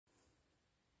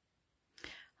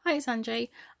Hi, it's Angie.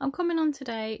 I'm coming on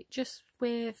today just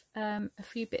with a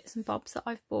few bits and bobs that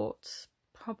I've bought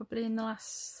probably in the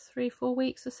last 3-4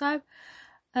 weeks or so.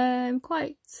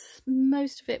 Quite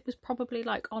most of it was probably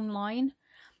like online,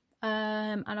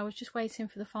 and I was just waiting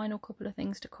for the final couple of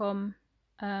things to come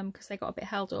because they got a bit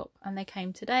held up and they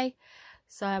came today.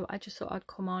 So I just thought I'd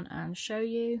come on and show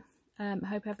you. I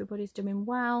hope everybody's doing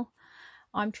well.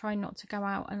 I'm trying not to go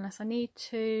out unless I need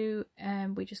to.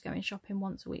 We're just going shopping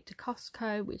once a week to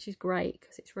Costco, which is great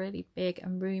because it's really big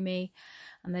and roomy,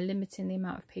 and they're limiting the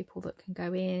amount of people that can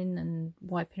go in and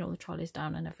wiping all the trolleys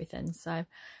down and everything. So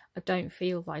I don't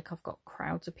feel like I've got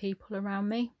crowds of people around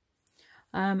me.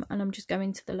 And I'm just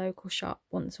going to the local shop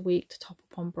once a week to top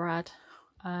up on bread,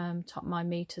 top my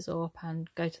meters up and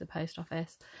go to the post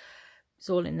office. It's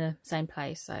all in the same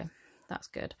place, so that's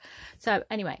good. So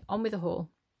anyway, on with the haul.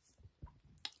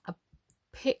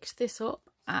 Picked this up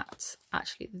at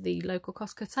actually the local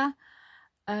Costco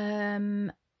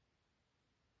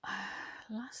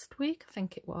last week, I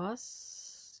think it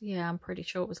was. Yeah, I'm pretty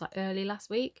sure it was like early last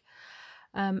week.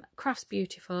 Craft's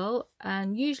beautiful,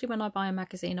 and usually when I buy a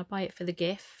magazine I buy it for the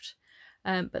gift,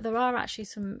 but there are actually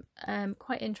some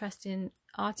quite interesting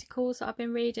articles that I've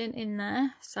been reading in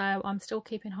there, so I'm still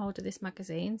keeping hold of this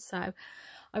magazine. So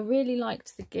I really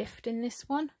liked the gift in this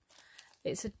one.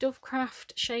 It's a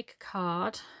Dovecraft shaker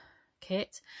card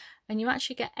kit, and you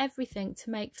actually get everything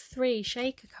to make 3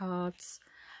 shaker cards,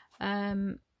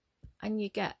 and you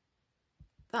get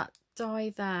that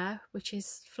die there, which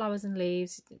is flowers and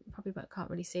leaves. You probably can't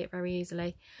really see it very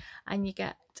easily, and you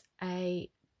get a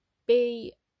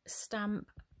bee stamp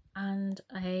and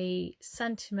a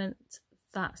sentiment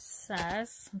that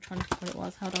says, I'm trying to think what it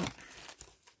was, hold on,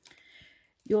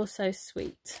 "You're so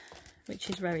sweet," which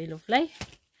is very lovely.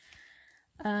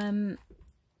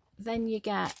 Then you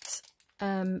get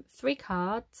 3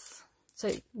 cards.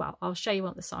 So, well, I'll show you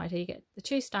on the side here. You get the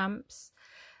 2 stamps,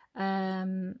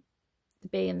 the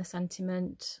bee and the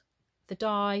sentiment, the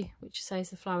die, which says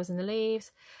the flowers and the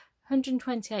leaves,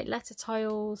 128 letter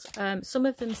tiles. Some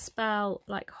of them spell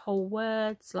like whole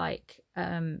words, like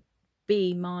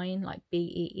be mine, like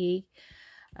BEE,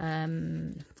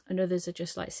 and others are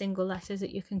just like single letters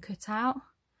that you can cut out.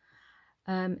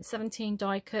 17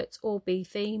 die cuts, all bee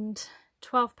themed,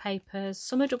 12 papers.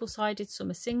 Some are double-sided, some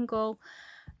are single.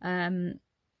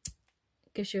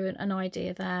 Gives you an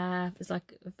idea there. There's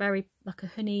like a very like a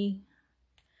honey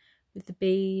with the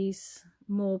bees,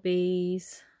 more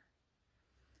bees,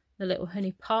 the little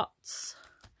honey pots.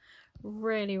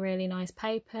 Really, really nice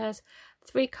papers.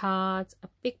 3 cards, a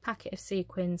big packet of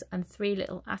sequins, and 3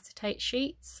 little acetate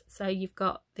sheets. So you've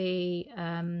got the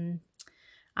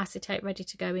acetate ready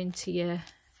to go into your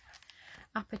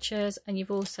apertures, and you've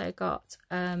also got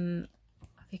if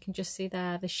you can just see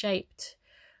there, the shaped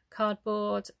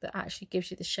cardboard that actually gives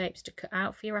you the shapes to cut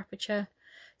out for your aperture.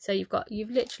 So you've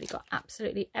literally got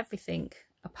absolutely everything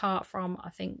apart from, I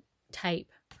think,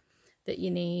 tape that you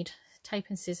need, tape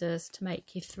and scissors to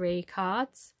make your 3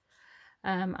 cards.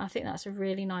 I think that's a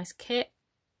really nice kit,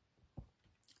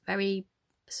 very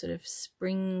sort of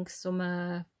spring,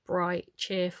 summer, bright,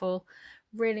 cheerful.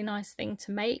 Really nice thing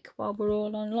to make while we're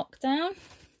all on lockdown.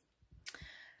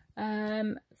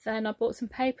 Then I bought some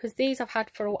papers. These I've had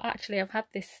for, actually I've had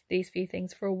these few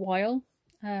things for a while.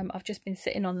 I've just been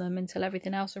sitting on them until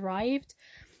everything else arrived.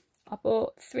 I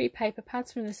bought 3 paper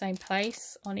pads from the same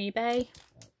place on eBay.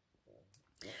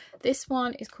 This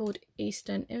one is called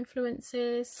Eastern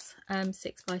Influences,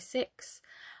 6x6.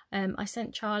 I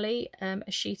sent Charlie a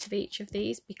sheet of each of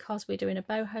these because we're doing a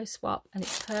boho swap and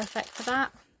it's perfect for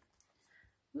that.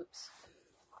 Oops.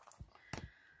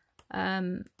 I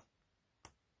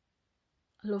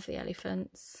love the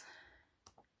elephants.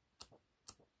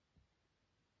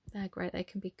 They're great. They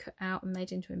can be cut out and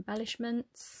made into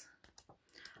embellishments.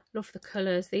 Love the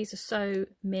colours. These are so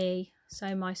me,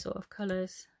 so my sort of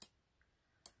colours.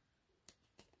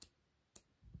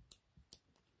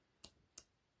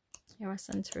 Here I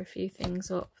sent her a few things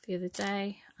up the other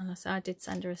day, and I did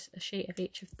send her a sheet of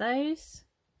each of those.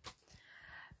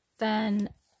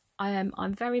 Then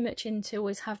I'm very much into,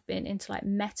 always have been into like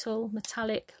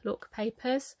metallic look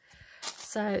papers.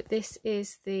 So this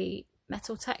is the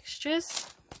metal textures.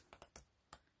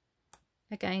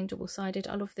 Again, double-sided.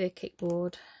 I love the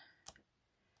kickboard.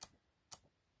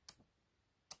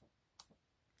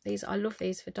 I love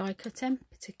these for die cutting,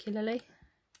 particularly.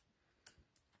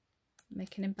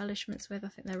 Making embellishments with, I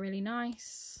think they're really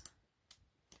nice.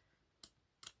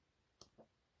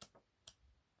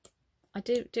 I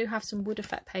do have some wood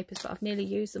effect papers, but I've nearly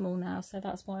used them all now, so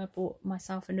that's why I bought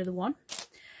myself another one.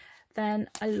 Then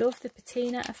I love the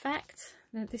patina effect.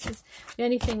 Now this is the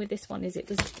only thing with this one is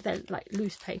they're like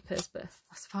loose papers, but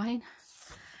that's fine.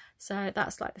 So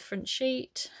that's like the front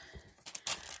sheet,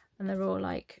 and they're all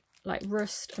like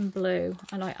rust and blue,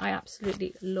 and I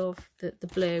absolutely love the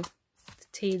blue, the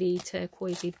tealy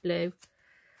turquoisey blue.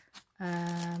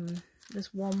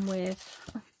 There's one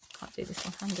with, oh, can't do this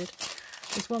one-handed.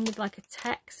 There's one with like a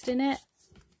text in it,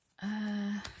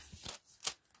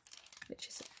 which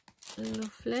is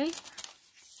lovely.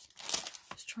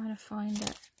 Just trying to find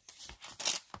it.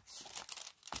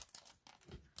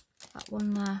 That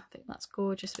one there, I think that's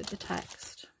gorgeous with the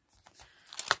text.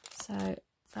 So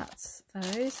that's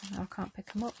those. Now I can't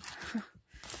pick them up.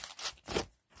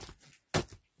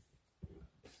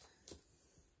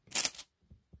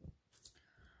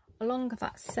 Along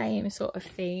that same sort of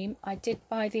theme, I did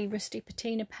buy the Rusty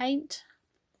Patina paint.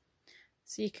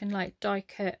 So you can like die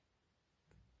cut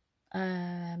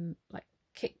like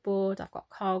kickboard, I've got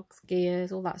cogs,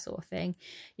 gears, all that sort of thing.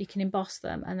 You can emboss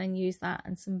them and then use that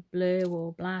and some blue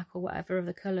or black or whatever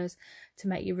other colours to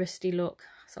make your rusty look.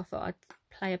 So I thought I'd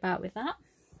play about with that.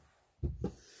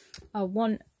 Oh,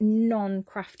 one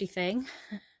non-crafty thing.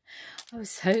 I was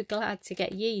so glad to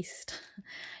get yeast.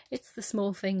 It's the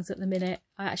small things at the minute.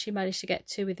 I actually managed to get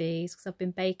 2 of these because I've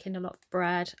been baking a lot of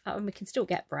bread. And we can still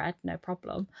get bread, no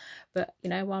problem. But, you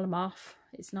know, while I'm off,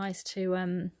 it's nice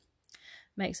to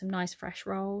make some nice fresh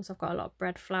rolls. I've got a lot of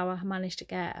bread flour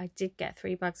I did get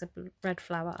 3 bags of bread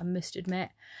flour, I must admit,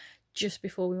 just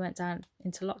before we went down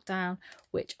into lockdown,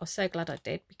 which I'm so glad I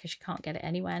did because you can't get it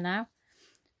anywhere now.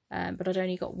 But I'd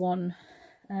only got one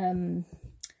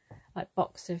like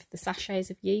box of the sachets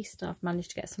of yeast. I've managed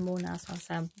to get some more now, so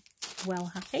I'm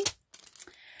well happy.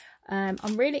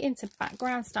 I'm really into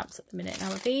background stamps at the minute.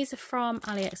 Now these are from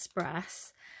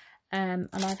AliExpress, and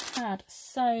I've had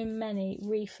so many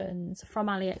refunds from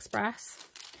AliExpress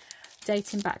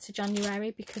dating back to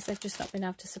January because they've just not been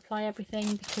able to supply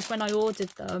everything, because when I ordered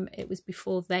them it was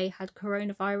before they had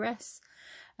coronavirus.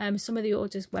 Some of the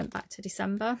orders went back to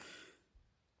December.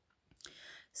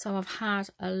 So I've had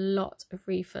a lot of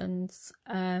refunds.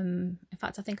 In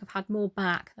fact, I think I've had more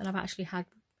back than I've actually had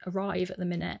arrive at the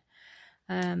minute.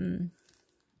 And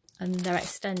they're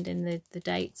extending the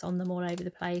dates on them all over the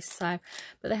place. So,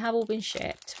 but they have all been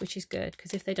shipped, which is good,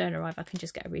 because if they don't arrive, I can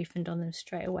just get a refund on them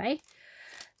straight away.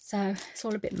 So it's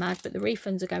all a bit mad, but the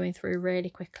refunds are going through really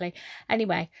quickly.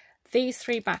 Anyway, these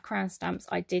 3 background stamps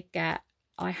I did get.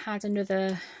 I had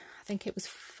another, I think it was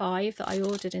 5 that I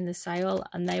ordered in the sale,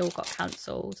 and they all got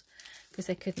cancelled because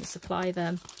they couldn't supply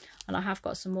them. And I have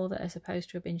got some more that are supposed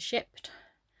to have been shipped.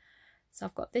 So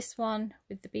I've got this one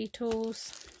with the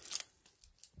Beatles.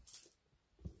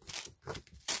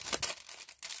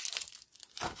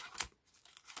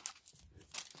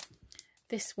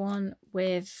 This one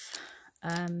with,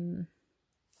 actually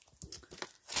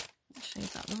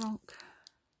is that the wrong?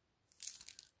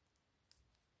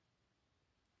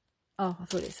 Oh, I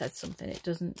thought it said something. It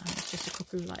doesn't. It's just a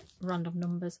couple of like random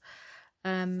numbers,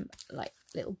 like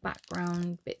little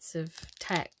background bits of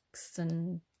text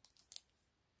and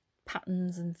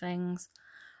patterns and things.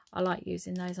 I like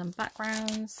using those on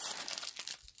backgrounds.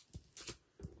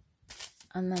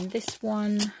 And then this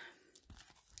one,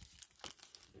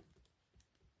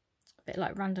 a bit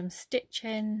like random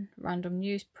stitching, random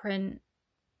newsprint,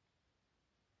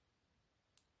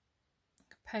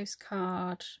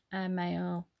 postcard,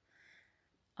 airmail.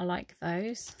 I like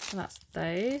those, so that's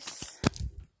those.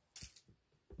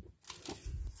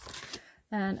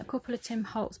 Then a couple of Tim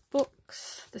Holtz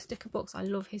books, the sticker books. I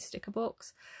love his sticker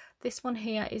books. This one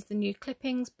here is the new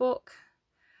clippings book.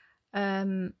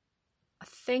 I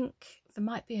think there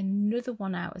might be another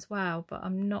one out as well, but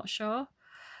I'm not sure.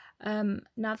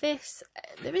 Now this,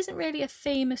 there isn't really a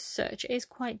theme as such. It is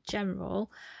quite general,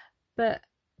 but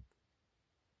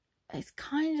it's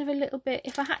kind of a little bit,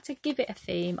 if I had to give it a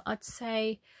theme, I'd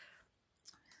say,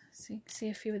 so you can see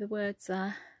a few of the words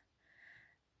there,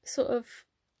 sort of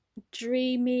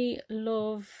dreamy,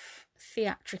 love,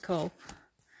 theatrical.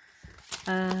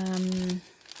 I'm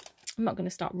not going to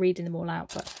start reading them all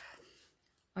out, but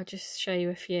I'll just show you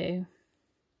a few.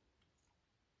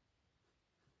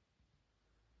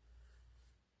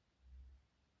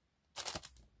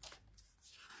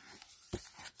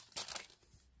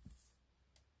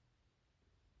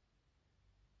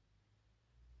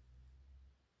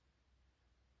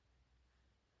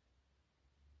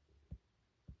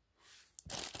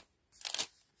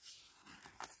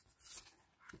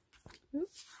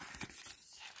 Oops.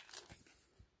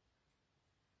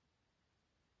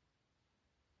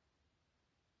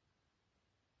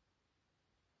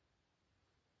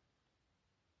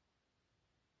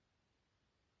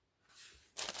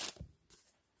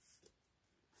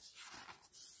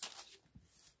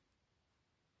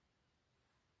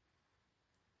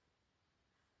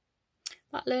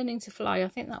 That Learning to Fly, I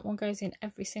think that one goes in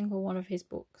every single one of his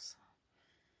books.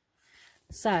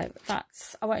 So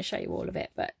that's, I won't show you all of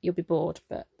it, but you'll be bored,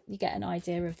 but you get an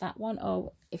idea of that one.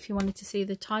 Or if you wanted to see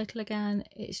the title again,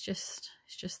 it's just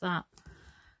that.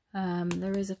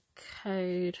 There is a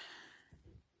code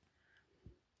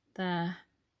there,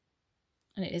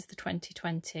 and it is the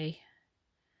 2020.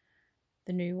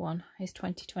 The new one is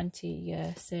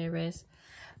 2020 series.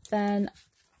 Then,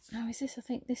 oh, is this? I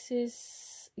think this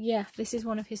is, yeah, this is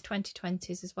one of his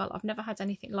 2020s as well. I've never had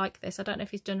anything like this. I don't know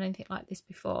if he's done anything like this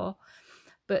before,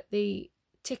 but the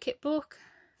ticket book.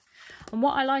 And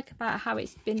what I like about how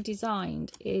it's been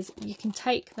designed is you can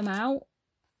take them out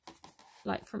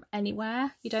like from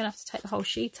anywhere. You don't have to take the whole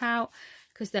sheet out,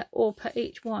 because they're all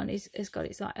each one has got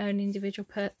its like own individual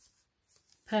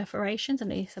perforations,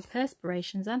 and these are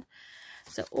perspirations then.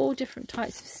 So all different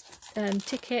types of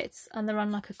tickets, and they're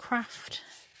on like a craft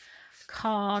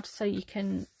card, so you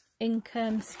can ink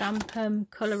them, stamp them,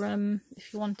 colour them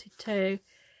if you wanted to.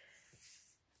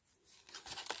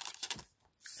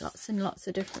 Lots and lots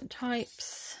of different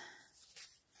types.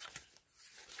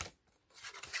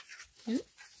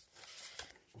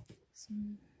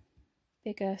 Some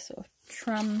bigger sort of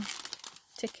tram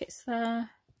tickets there.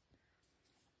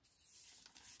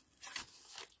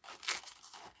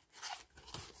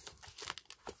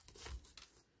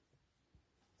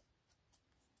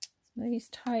 Some of these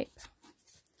type.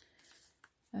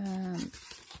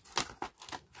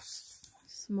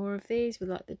 More of these with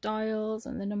like the dials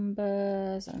and the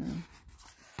numbers and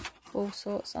all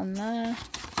sorts on there.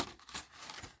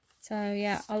 So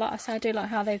yeah, like I say, I do like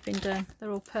how they've been done. They're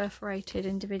all perforated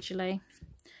individually.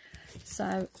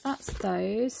 So that's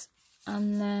those,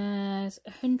 and there's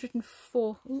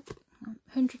 104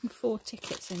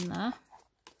 tickets in there.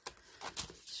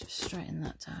 Let's just straighten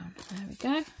that down. There we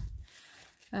go.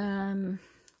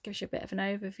 Gives you a bit of an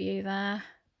overview there,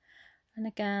 and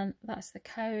again, that's the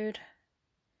code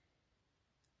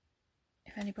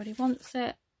if anybody wants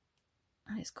it,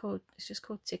 and it's just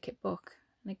called Ticket Book.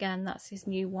 And again, that's his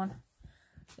new one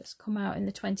that's come out in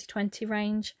the 2020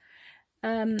 range.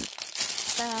 Then,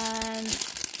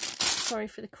 sorry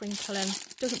for the crinkling,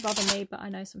 doesn't bother me, but I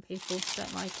know some people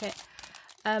don't like it.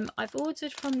 I've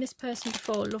ordered from this person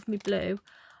before, Love Me Blue,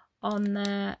 on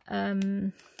their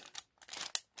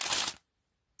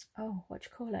oh, what do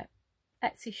you call it,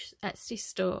 Etsy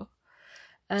store.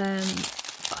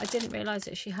 But I didn't realise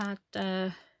that she had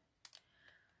an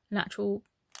actual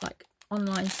like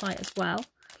online site as well.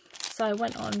 So I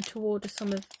went on to order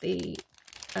some of the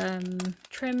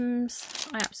trims.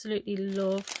 I absolutely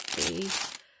love the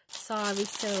sari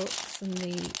silks and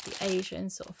the Asian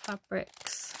sort of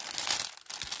fabrics.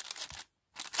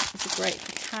 It's great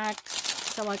for tags.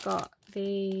 So I got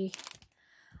the,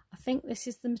 I think this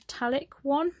is the metallic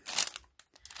one.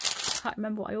 I can't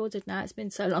remember what I ordered now, it's been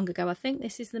so long ago. I think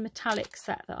this is the metallic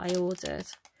set that I ordered.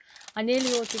 I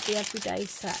nearly ordered the everyday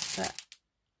set, but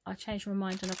I changed my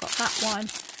mind and I got that one.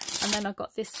 And then I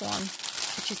got this one,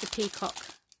 which is the peacock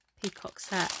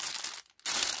set,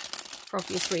 for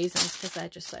obvious reasons, because they're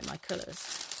just so my colours.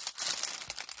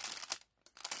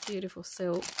 Beautiful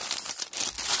silks,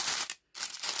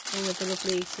 all of the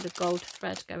lovely sort of gold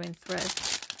thread going through.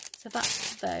 So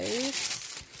that's those.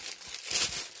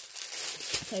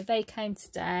 So they came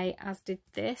today, as did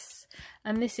this,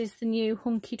 and this is the new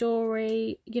Hunky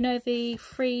Dory, you know, the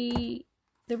free,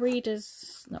 the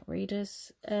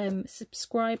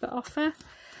subscriber offer.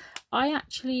 I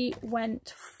actually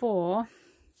went for,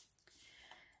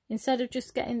 instead of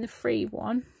just getting the free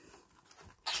one,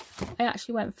 I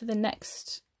actually went for the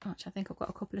next, actually I think I've got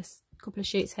a couple of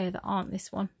sheets here that aren't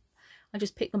this one. I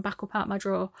just picked them back up out my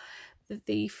drawer.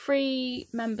 The free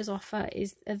members offer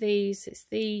are these. It's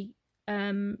the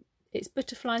it's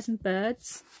butterflies and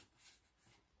birds.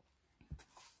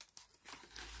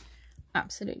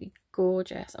 Absolutely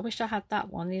gorgeous. I wish I had that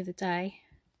one the other day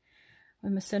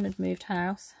when my son had moved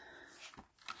house.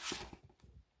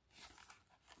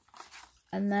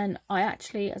 And then I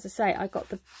actually, as I say, I got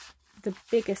the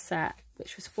bigger set,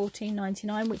 which was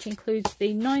 $14.99, which includes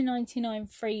the $9.99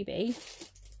 freebie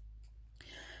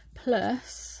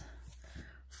plus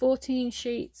 14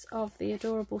 sheets of the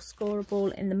adorable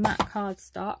Scoreable in the matte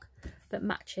cardstock that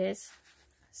matches.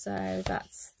 So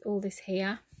that's all this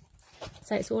here.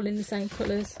 So it's all in the same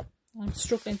colours. I'm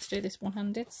struggling to do this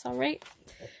one-handed, sorry.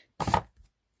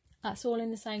 That's all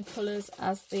in the same colours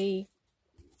as the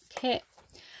kit.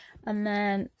 And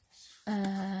then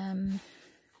I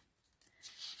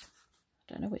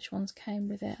don't know which ones came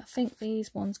with it. I think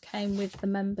these ones came with the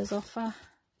members offer,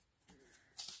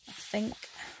 I think.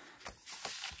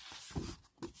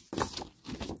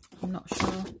 I'm not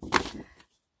sure.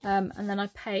 and then I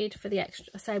paid for the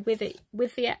extra. So with it,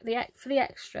 for the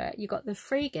extra, you got the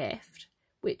free gift,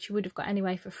 which you would have got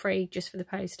anyway for free just for the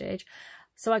postage.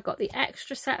 So I got the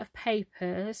extra set of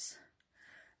papers,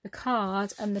 the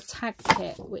card, and the tag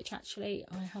kit, which actually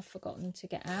I have forgotten to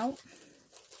get out.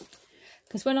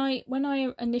 Because when I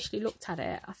initially looked at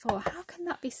it, I thought, how can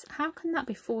that be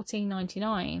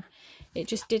 $14.99? It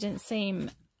just didn't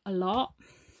seem a lot.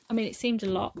 I mean, it seemed a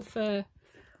lot for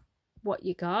what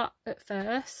you got at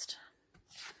first.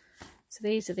 So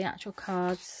these are the actual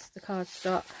cards, the card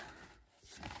stock.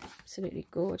 Absolutely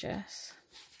gorgeous.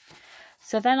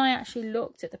 So then I actually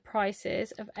looked at the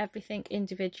prices of everything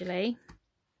individually,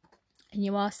 and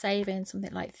you are saving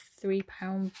something like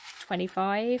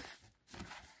 £3.25.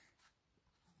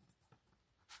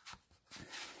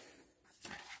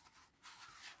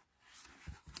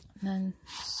 And then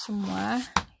somewhere,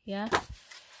 yeah,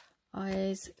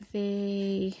 is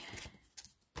the,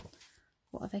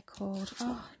 what are they called?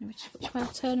 Oh, which way I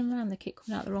turn around, they keep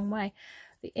coming out the wrong way.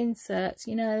 The inserts,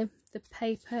 you know, the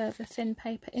paper, the thin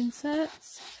paper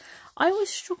inserts. I always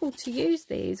struggled to use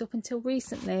these up until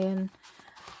recently, and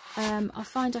I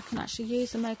find I can actually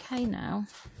use them okay now.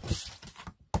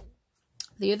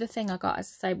 The other thing I got,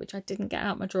 as I say, which I didn't get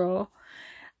out my drawer,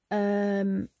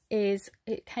 is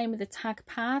it came with a tag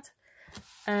pad,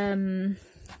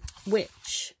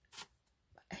 which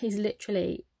is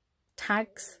literally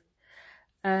tags,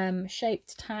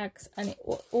 shaped tags, and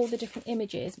all the different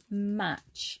images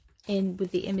match in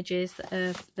with the images that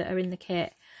are in the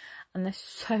kit, and they're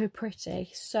so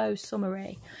pretty, so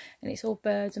summery, and it's all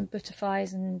birds and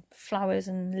butterflies and flowers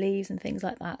and leaves and things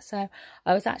like that. So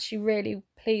I was actually really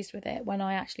pleased with it when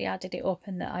I actually added it up,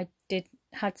 and that I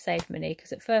had saved money,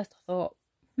 because at first I thought,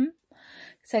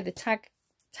 so the tag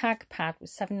pad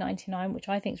was $7.99, which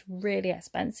I think is really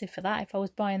expensive for that. If I was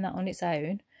buying that on its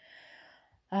own,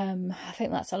 I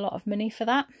think that's a lot of money for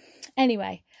that.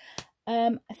 Anyway,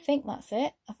 I think that's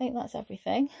it. I think that's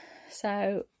everything.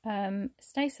 So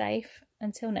stay safe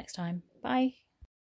until next time. Bye.